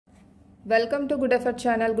Welcome to Good Effort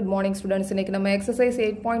channel. Good morning students. இன்னைக்கு நம்ம exercise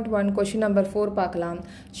 8.1 question number 4 பார்க்கலாம்.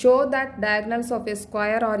 Show that diagonals of a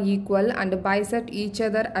square are equal and bisect each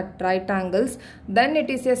other at right angles. Then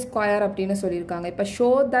it is a square அப்படினு சொல்லிருக்காங்க. இப்ப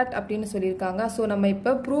show that அப்படினு சொல்லிருக்காங்க. So நம்ம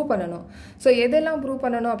இப்ப prove பண்ணனும். So எதெல்லாம் prove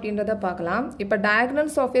பண்ணனும் அப்படின்றத பார்க்கலாம். இப்ப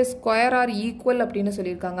diagonals of a square are equal அப்படினு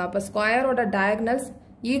சொல்லிருக்காங்க. அப்ப square ஓட diagonals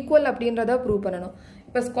equal அப்படின்றத prove பண்ணனும்.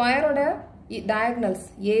 இப்ப square ஓட diagonals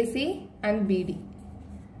AC and BD.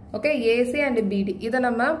 Okay, AC and BD. இதை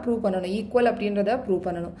நம்ம prove பண்ணனும். Equal அப்படின்றத prove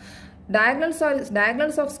பண்ணனும்.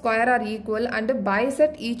 Diagonals of square are equal and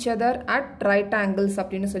bisect each other at right angles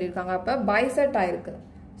அப்படினு சொல்லிருக்காங்க. அப்ப bisect ஆயிருக்கு.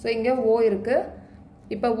 So இங்க O இருக்கு.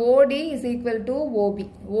 இப்ப OD is equal to OB.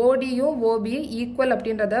 OD யும் OB equal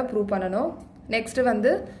அப்படின்றத prove பண்ணனும். Next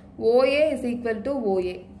வந்து OA is equal to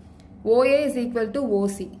OA. OA is equal to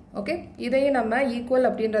OC. Okay, இதையும் நம்ம equal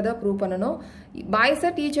அப்படின்றத prove பண்ணனும்.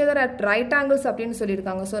 Bisect each other at right angles அப்படினு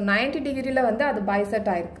சொல்லிருக்காங்க. So 90 degreeல வந்து அது bisect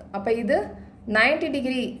ஆயிருக்கு. அப்ப இது 90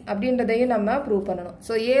 degree அப்படின்றதையும் நம்ம prove பண்ணனும்.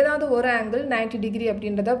 So ஏதாவது ஒரு angle 90 degree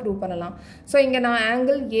அப்படின்றத prove பண்ணலாம். So இங்க நான்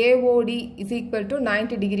angle AOD is equal to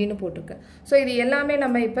 90 degree னு போட்டுருக்கேன். So இது எல்லாமே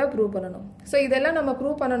நம்ம இப்ப prove பண்ணனும். So இதெல்லாம் நம்ம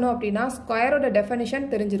prove பண்ணனும் அப்படினா square ஓட definition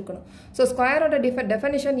தெரிஞ்சிருக்கணும். So square ஓட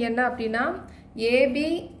definition என்ன அப்படினா AB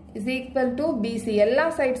is equal to BC. எல்லா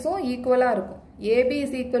sides-உம் equal-ஆ இருக்கும். AB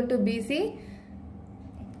is equal to BC.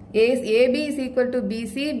 AB is equal to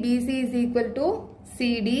BC. BC is equal to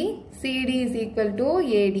CD. CD is equal to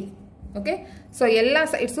AD. Okay. So எல்லா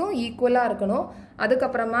sides-உம் equal-ஆ இருக்கணும்.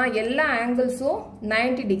 அதுக்கப்புறமா எல்லா angles-உம்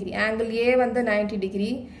 90 degree. Angle A வந்து 90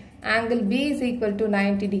 degree. Angle B is equal to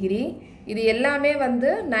 90 degree. இது எல்லாமே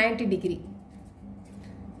வந்து 90 degree.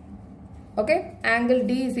 Okay. Angle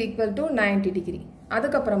D is equal to 90 degree.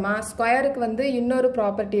 அதுக்கப்புறமா ஸ்கொயருக்கு வந்து இன்னொரு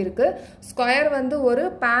ப்ராப்பர்ட்டி இருக்கு. ஸ்கொயர் வந்து ஒரு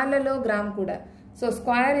parallelogram கூட. So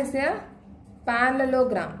square is a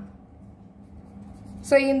parallelogram.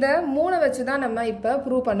 So இந்த மூணு வச்சு தான் நம்ம இப்ப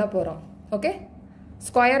ப்ரூவ் பண்ண போறோம். ஓகே,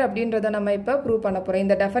 ஸ்கொயர் அப்படின்றத நம்ம இப்ப ப்ரூவ் பண்ண போறோம்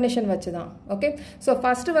இந்த டெஃபினிஷன் வச்சு தான். ஓகே, ஸோ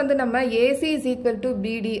ஃபர்ஸ்ட் வந்து நம்ம AC is equal to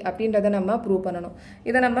BD அப்படின்றத நம்ம ப்ரூவ் பண்ணணும்.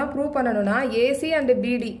 இதை நம்ம ப்ரூவ் பண்ணணும்னா AC and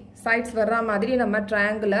BD சைட்ஸ் வர்ற மாதிரி நம்ம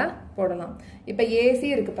ட்ரையாங்கிளை போடலாம். இப்போ AC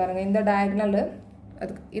இருக்கு பாருங்க, இந்த டயகனல்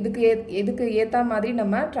இதுக்கு ஏத்த மாதிரி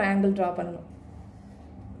நம்ம ட்ரையாங்கிள் டிரா பண்ணணும்.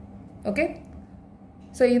 ஓகே,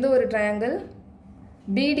 ஸோ இது ஒரு ட்ரையாங்கிள்.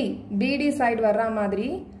 BD சைடு வர்ற மாதிரி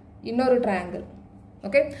இன்னொரு ட்ரையாங்கிள்.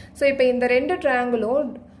 ஓகே, ஸோ இப்போ இந்த ரெண்டு ட்ரையாங்கிளும்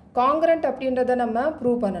காங்கிரண்ட் அப்படின்றத நம்ம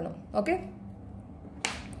ப்ரூவ் பண்ணணும். ஓகே,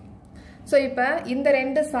 ஸோ இப்போ இந்த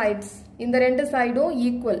ரெண்டு சைடும்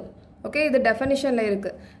ஈக்குவல். ஓகே, இது டெஃபினிஷன்ல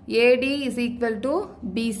இருக்கு. AD is equal to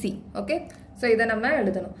BC. Okay, so இதை நம்ம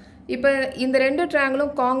எழுதணும். இப்போ இந்த ரெண்டு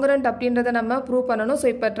ட்ரையாங்கிளும் காங்கிரண்ட் அப்படின்றத நம்ம ப்ரூவ் பண்ணணும். ஸோ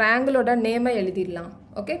இப்போ ட்ரையாங்கிளோட நேமை எழுதிடலாம்.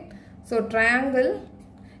 ஓகே, ஸோ ட்ரையாங்கிள்,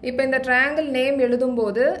 இப்போ இந்த ட்ரையாங்கிள் நேம்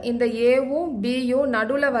எழுதும்போது இந்த ஏவும் பியும்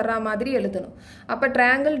நடுவில் வர்ற மாதிரி எழுதணும். அப்போ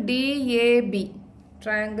triangle DAB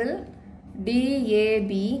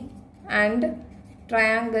and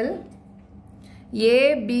triangle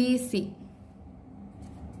ABC.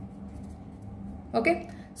 Okay,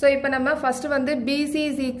 so இப்போ நம்ம ஃபர்ஸ்ட் வந்து BC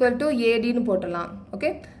is equal to ADன்னு போட்டலாம். ஓகே,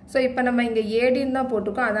 ஸோ இப்போ நம்ம இங்கே ADன்னு தான்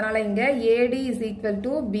போட்டிருக்கோம், அதனால இங்கே AD is equal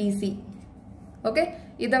to BC. Okay,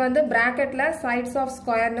 இதை வந்து பிராக்கெட்ல சைட்ஸ் ஆஃப்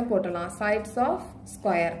ஸ்கொயர்னு போட்டலாம். சைட்ஸ் ஆஃப்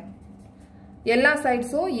ஸ்கொயர், எல்லா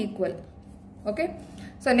சைட்ஸும் ஈக்குவல். ஓகே,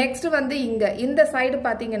 ஸோ நெக்ஸ்ட் வந்து இங்க இந்த சைடு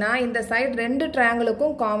பார்த்தீங்கன்னா இந்த சைடு ரெண்டு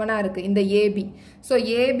ட்ரையாங்கிளுக்கும் காமனா இருக்கு, இந்த AB. So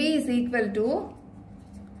AB is equal to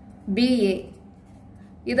BA.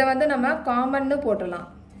 இதை வந்து நம்ம காமன்னு போட்டலாம்.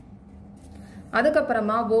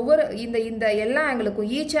 அதுக்கப்புறமா ஒவ்வொரு இந்த எல்லா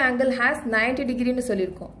ஆங்கிளுக்கும் ஈச் ஆங்கிள் ஹேஸ் 90 டிகிரின்னு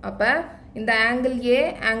சொல்லியிருக்கோம். அப்போ இந்த ஆங்கிள் A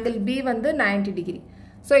ஆங்கிள் B வந்து 90 டிகிரி.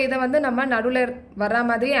 ஸோ இதை வந்து நம்ம நடுவில் வர்ற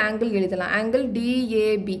மாதிரி ஆங்கிள் எழுதலாம். Angle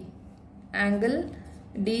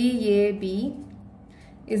DAB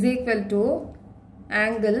is equal to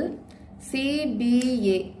angle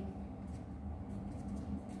CBA.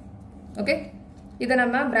 Okay, இதை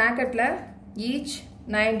நம்ம பிராக்கெட்ல ஈச்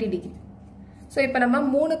 90 டிகிரி. ஸோ இப்போ நம்ம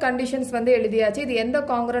மூணு கண்டிஷன்ஸ் வந்து எழுதியாச்சு. இது எந்த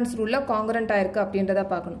காங்கிரன்ஸ் ரூல்ல காங்கிரண்ட் ஆயிருக்கு அப்படின்றத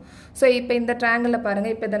பார்க்கணும். ஸோ இப்போ இந்த ட்ரையாங்கிள பாருங்க,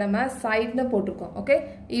 இப்போ இதை நம்ம சைடுன்னு போட்டிருக்கோம். ஓகே,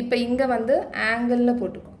 இப்போ இங்க வந்து ஆங்கிள்னு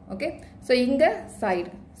போட்டிருக்கோம். ஓகே, ஸோ இங்க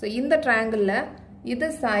சைடு. ஸோ இந்த ட்ரையாங்கிள்ல இது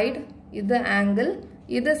சைடு, இது ஆங்கிள்,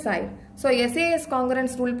 இது side. So SAS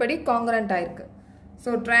congruence rule படி காங்கிரண்ட் ஆயிருக்கு.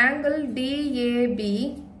 So triangle DAB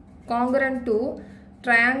congruent to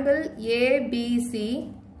triangle ABC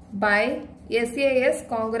by SAS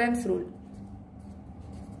congruence rule.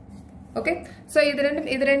 Okay, so இது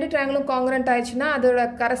ரெண்டு ட்ரையாங்கிளும் காங்கிரண்ட் ஆயிடுச்சுன்னா அதோட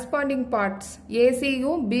கரஸ்பாண்டிங் பார்ட்ஸ்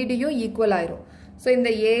ACயும் BDயும் ஈக்குவல் ஆயிரும். ஸோ இந்த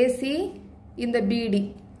AC இந்த BD,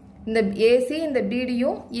 இந்த AC இந்த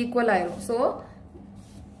BDயும் ஈக்குவல் ஆயிரும். So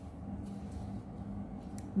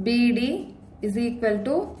BD is equal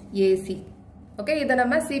to AC. Okay, இதை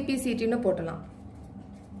நம்ம CPCT னு போட்டலாம்.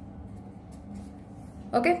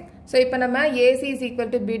 Okay, so இப்போ நம்ம AC is equal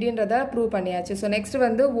to BD ன்றதை prove பண்ணியாச்சு. So next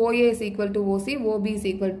வந்து OA is equal to OC, OB is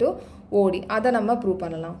equal to OD. அதை நம்ம prove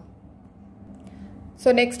பண்ணலாம்.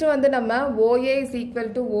 So next வந்து நம்ம OA is equal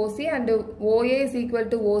to OC and OA is equal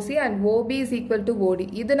to OC and OB is equal to OD.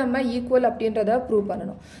 இது நம்ம equal அப்படின்றதை prove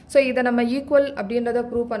பண்ணணும். So இதை நம்ம equal அப்படின்றதை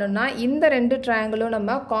prove பண்ணணும்னா இந்த ரெண்டு triangleம்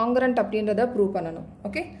நம்ம congruent அப்படின்றதை prove பண்ணணும்.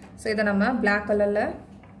 Okay, so இதை நம்ம black colorல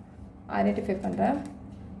identify பண்றேன்.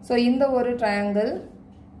 So இந்த ஒரு triangle,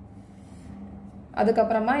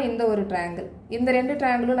 அதுக்கப்புறமா இந்த ஒரு triangle, இந்த ரெண்டு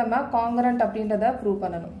triangleம் நம்ம congruent அப்படின்றதை prove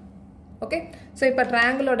பண்ணணும். Okay, so இப்போ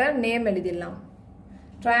triangleோட name எழுதிடலாம்.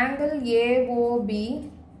 Triangle AOB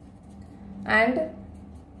and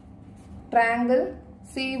triangle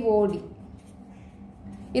COD.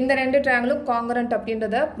 இந்த ரெண்டு triangleம் congruent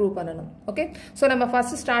அப்படின்றதை prove பண்ணணும். Okay, so நம்ம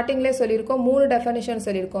first startingலே சொல்லியிருக்கோம், மூணு definition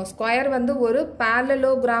சொல்லியிருக்கோம். Square வந்து ஒரு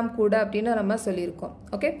parallelogram கூட அப்படின்னு நம்ம சொல்லியிருக்கோம்.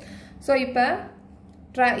 Okay, so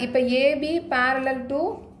இப்போ AB parallel to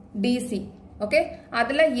DC. Okay,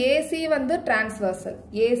 அதில் AC வந்து transversal.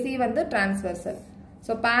 AC வந்து transversal.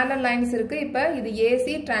 So parallel lines இருக்கு. இப்போ இது AC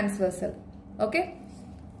transversal. Okay,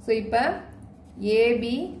 so இப்போ AB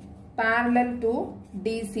parallel to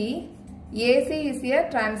DC. AC is a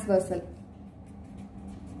transversal.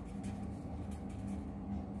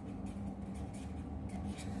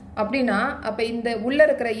 அப்படினா அப்ப இந்த உள்ள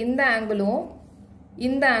இருக்கிற இந்த ஆங்கிளும்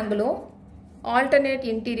alternate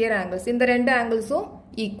interior angles. இந்த ரெண்டு ஆங்கிள்ஸும்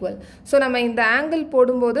equal. So நம்ம இந்த ஆங்கிள்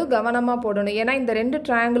போடும்போது கவனமா போடணும். ஏனா இந்த ரெண்டு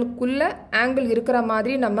ட்ரையாங்கிளுக்குள்ள ஆங்கிள் இருக்கிற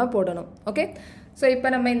மாதிரி நம்ம போடணும். ஓகே, சோ இப்போ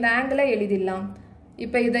நம்ம இந்த ஆங்கிளை எழுதிடலாம்.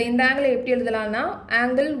 இப்போ இந்த ஆங்கிளை எப்படி எழுதலாம்னா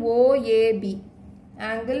angle OAB.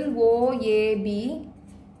 Angle OAB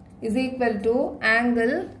is equal to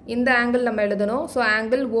angle, இந்த ஆங்கிள் நம்ம எழுதணும். so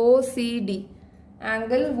angle OCD.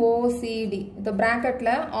 Angle OCD. இந்த bracketல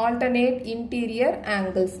alternate interior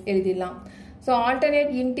angles எழுதிடலாம். so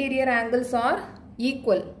alternate interior angles are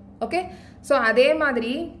equal. okay, so அதே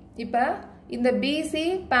மாதிரி இப்போ இந்த BC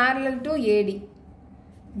parallel to AD.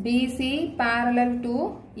 BC parallel to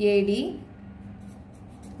AD.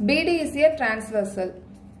 BD is a transversal.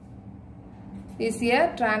 Is a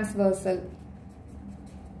transversal.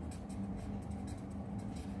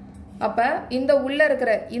 அப்ப இந்த உள்ள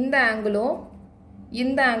இருக்கிற இந்த ஆங்கிளும்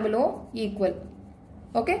equal.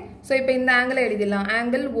 okay, so இப்போ இந்த ஆங்கிளை எழுதிடலாம்.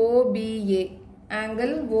 angle OBA.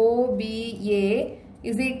 angle OBA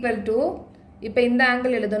is equal to, இப்போ இந்த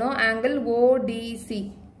ஆங்கிள் எழுதணும், angle ODC.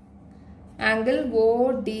 angle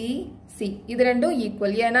ODC இது ரெண்டும்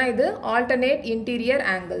equal. ஏனா இது alternate interior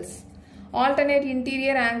angles. Alternate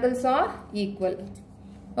interior angles are equal.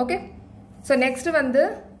 okay, so next வந்து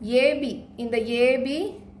AB. இந்த AB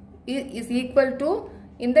is equal to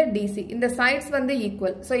இந்த DC. இந்த sides வந்து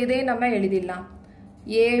equal. so இதையும் நம்ம எழுதிடலாம்.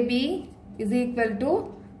 AB is equal to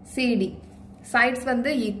CD. sides வந்து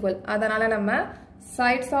equal. அதனால நம்ம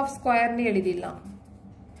sides of square னு எழுதிடலாம்.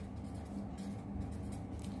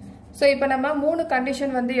 so இப்போ நம்ம மூணு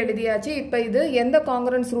கண்டிஷன் வந்து எழுதியாச்சு. இப்போ இது எந்த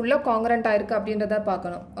காங்கிரன்ஸ் ரூல்ல காங்கிரண்ட் ஆயிருக்கு அப்படின்றத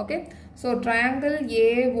பார்க்கணும். Okay, so triangle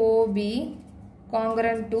AOB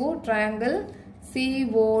congruent to triangle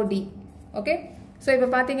COD. Okay, so இப்போ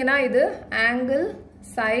பாத்தீங்கன்னா இது angle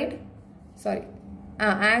side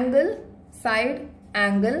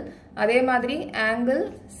angle, அதே மாதிரி angle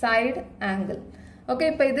side angle. ஓகே,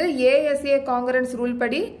 இப்போ இது ASA congruence rule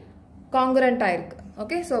படி congruent ஆயிருக்கு.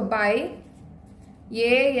 Okay, so by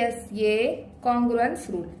ASA congruence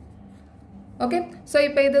rule. Okay, so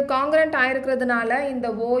இப்போ இது congruent ஆயிருக்கிறதுனால இந்த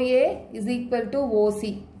OA is equal to OC.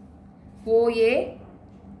 OA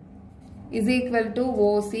is equal to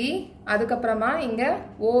OC. அதுக்கப்புறமா இங்க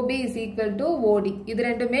OB is equal to OD. இது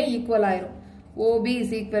ரெண்டுமே equal ஆயிரும். OB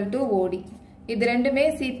is equal to OD. இது ரெண்டுமே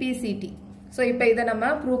CPCT. so இப்போ இதை நம்ம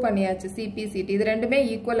prove பண்ணியாச்சு. CPCT இது ரெண்டுமே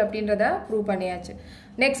equal அப்படின்றத prove பண்ணியாச்சு.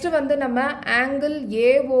 next வந்து நம்ம angle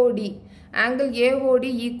AOD. angle AOD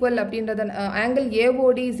equal அப்படின்றத angle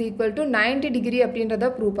AOD is equal to 90 degree அப்படின்றத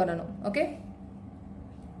prove பண்ணணும். okay,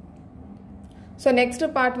 so next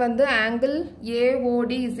part வந்து angle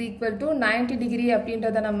AOD is equal to 90 degree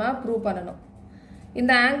அப்படின்றத நம்ம prove பண்ணணும்.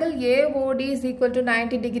 இந்த angle AOD is equal to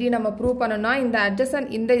 90 degree நம்ம prove பண்ணனும்னா இந்த adjacent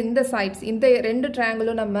இந்த sides இந்த ரெண்டு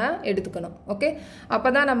triangleம் நம்ம எடுத்துக்கணும். ஓகே,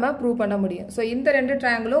 அப்பதான் நம்ம prove பண்ண முடியும். so இந்த ரெண்டு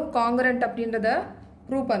triangleம் congruent அப்படின்றத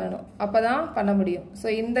prove பண்ணனும். அப்பதான் பண்ண முடியும். so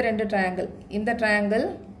இந்த ரெண்டு triangle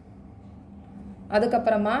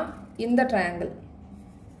அதுக்கப்புறமா இந்த triangle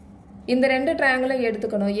இந்த ரெண்டு triangle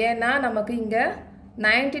எடுத்துக்கணும். ஏன்னா நமக்கு இங்க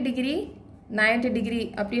 90 degree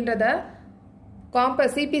அப்படின்றத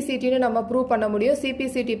CPCT னு நம்ம ப்ரூவ் பண்ண முடியும்.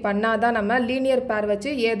 CPCT பண்ணாதான் நம்ம லீனியர் பேர் வச்சு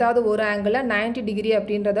ஏதாவது ஒரு ஆங்கிள் 90 டிகிரி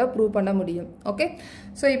அப்படின்றத ப்ரூவ் பண்ண முடியும். ஓகே,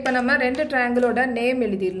 ஸோ இப்போ நம்ம ரெண்டு ட்ரையாங்கிளோட நேம்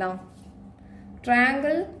எழுதிடலாம்.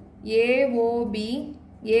 Triangle AOB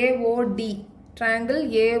AOD, triangle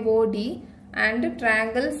AOD and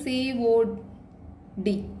triangle COD,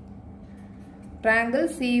 triangle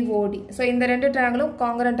COD. So இந்த ரெண்டு triangle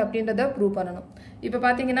congruent அப்படின்றத prove பண்ணணும். இப்போ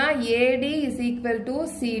பாத்தீங்கன்னா AD is equal to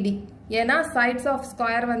CD, ஏன்னா sides of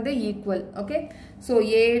square வந்து equal. Okay, so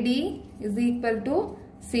AD is equal to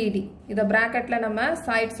CD. இத bracketல நம்ம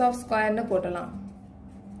sides of square னு போடலாம்.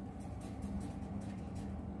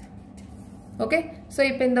 Okay, so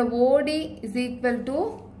இப்போ இந்த OD is equal to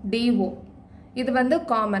DO. இது வந்து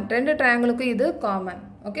common, ரெண்டு triangleக்கு இது common.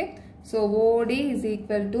 Okay, so OD is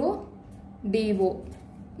equal to DO.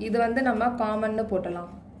 இது வந்து நம்ம common னு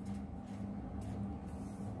போடலாம்.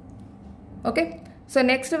 Okay, so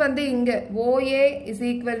next வந்து இங்க OA is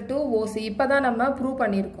equal to OC. இப்பதான் நம்ம prove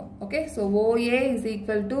பண்ணிருக்கோம். Okay, so OA is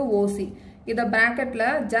equal to OC. இத bracketல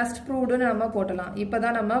just proved னு நம்ம போடலாம்.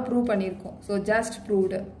 இப்பதான் நம்ம prove பண்ணிருக்கோம். So just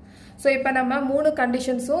proved. So இப்போ நம்ம மூணு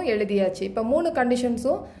கண்டிஷன்ஸும் எழுதியாச்சு. இப்போ மூணு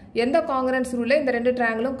கண்டிஷன்ஸும் எந்த காங்கிரன்ஸ் ரூல்ல இந்த ரெண்டு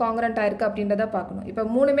ட்ரையாங்கிளும் காங்கிரண்டா இருக்கு அப்படின்றத பார்க்கணும். இப்போ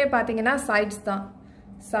மூணுமே பாத்தீங்கன்னா சைட்ஸ் தான்.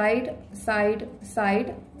 சைடு சைடு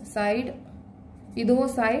சைடு சைடு,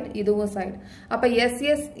 இதுவும் சைடு இதுவும் சைடு. அப்ப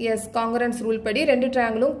எஸ் காங்கிரன்ஸ் ரூல் படி ரெண்டு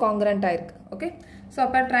ட்ரையாங்கிளும் காங்கிரண்டா இருக்கு. ஓகே, சோ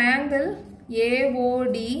அப்ப triangle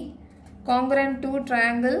AOD congruent to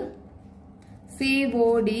triangle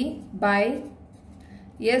COD by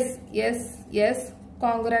S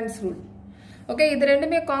congruence rule. Okay, இது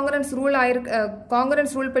ரெண்டுமே காங்கிரன்ஸ் ரூல்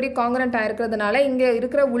காங்கிரன்ஸ் ரூல் படி காங்கிரண்ட் ஆயிருக்கிறதுனால இங்க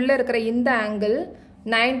இருக்கிற உள்ள இருக்கிற இந்த ஆங்கிள்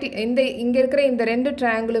 90, இங்க இருக்கிற இந்த ரெண்டு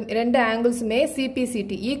ட்ரையாங்கிளும் ரெண்டு ஆங்கிள்ஸுமே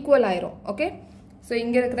CPCT ஈக்குவல் ஆயிரும். ஓகே, சோ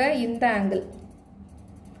இங்க இருக்கிற இந்த ஆங்கிள்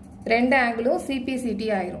ரெண்டு ஆங்கிளும் CPCT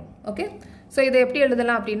ஆயிரும். ஓகே, சோ இதை எப்படி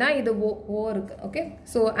எழுதலாம் அப்படின்னா இது O இருக்கு. Okay,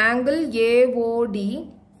 so angle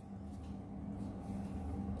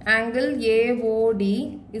AOD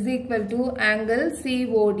is equal to angle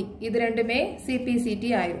COD. இது ரெண்டுமே CPCT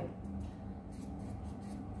ஆயிரும்.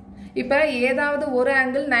 இப்ப ஏதாவது ஒரு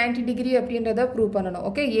ஆங்கிள் 90 டிகிரி அப்படின்றத ப்ரூவ் பண்ணணும்.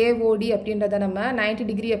 ஓகே, AOD அப்படின்றத நம்ம 90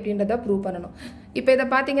 டிகிரி அப்படின்றத ப்ரூவ் பண்ணணும். இப்போ இத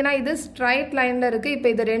பாத்தீங்கன்னா இது ஸ்ட்ரைட் லைன்ல இருக்கு. இப்போ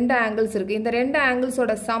இது ரெண்டு ஆங்கிள்ஸ் இருக்கு. இந்த ரெண்டு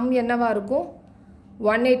ஆங்கிள்ஸோட சம் என்னவா இருக்கும்?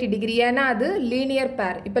 180 டிகிரி. ஏன்னா அது லீனியர்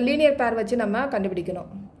பேர். இப்போ லீனியர் பேர் வச்சு நம்ம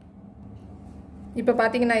கண்டுபிடிக்கணும். இப்போ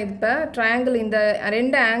பாத்தீங்கன்னா இப்ப ட்ரையாங்கிள் இந்த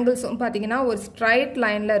ரெண்டு ஆங்கிள்ஸும் பாத்தீங்கன்னா ஒரு ஸ்ட்ரைட்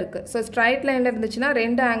லைன்ல இருக்கு. சோ ஸ்ட்ரைட் லைன்ல இருந்துச்சுன்னா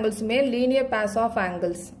ரெண்டு ஆங்கிள்ஸுமே linear purse of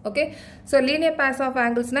angles. Okay, so linear purse of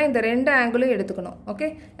ஆங்கிள்ஸ்னா இந்த ரெண்டு ஆங்கிளும் எடுத்துக்கணும். ஓகே,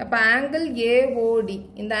 அப்ப ஆங்கிள் AOD,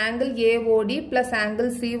 இந்த angle AOD plus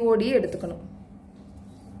angle COD எடுத்துக்கணும்.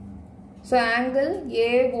 So angle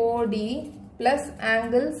AOD plus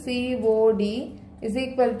angle COD is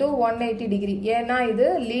equal to 180 degree. ஏன்னா இது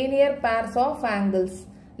linear purse of angles.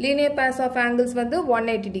 linear pairs of angles வந்து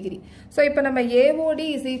 180 degree. So இப்போ நம்ம AOD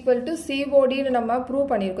is equal to COD னு நம்ம prove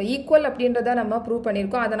பண்ணிருக்கோம். Equal அப்படின்றத நம்ம ப்ரூவ்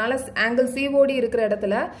பண்ணிருக்கோம். அதனால angle COD இருக்கிற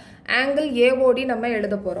இடத்துல angle AOD நம்ம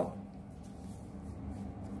எழுத போறோம்.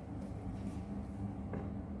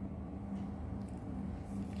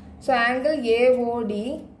 So angle AOD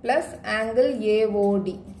plus angle AOD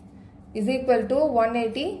is equal to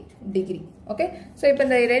 180 degree. Okay, so இப்போ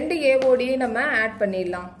இந்த ரெண்டு AOD நம்ம ஆட்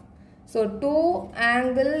பண்ணிடலாம். So 2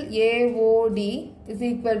 angle AOD is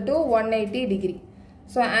equal to 180 degree.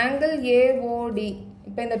 So angle AOD,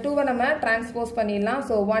 இப்போ இந்த 2 நம்ம transpose பண்ணிடலாம்.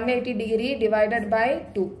 So 180 degree divided by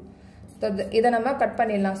 2. So இதை நம்ம கட்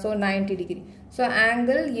பண்ணிடலாம். So 90 degree. So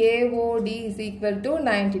angle AOD is equal to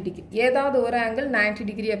 90 degree. ஏதாவது ஒரு angle 90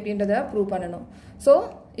 degree அப்படின்றத ப்ரூவ் பண்ணணும். So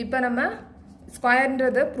இப்போ நம்ம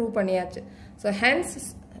ஸ்கொயர்ன்றத ப்ரூவ் பண்ணியாச்சு. So hence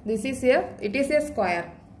it is a square.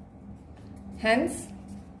 Hence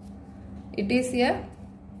it is a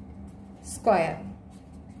square.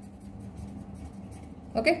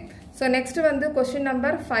 Okay, so next வந்து question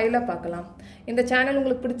number 5 ல பார்க்கலாம். இந்த சேனல்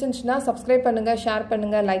உங்களுக்கு பிடிச்சிருந்துச்சுன்னா subscribe பண்ணுங்க, share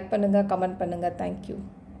பண்ணுங்க, like பண்ணுங்க, comment பண்ணுங்க. Thank you.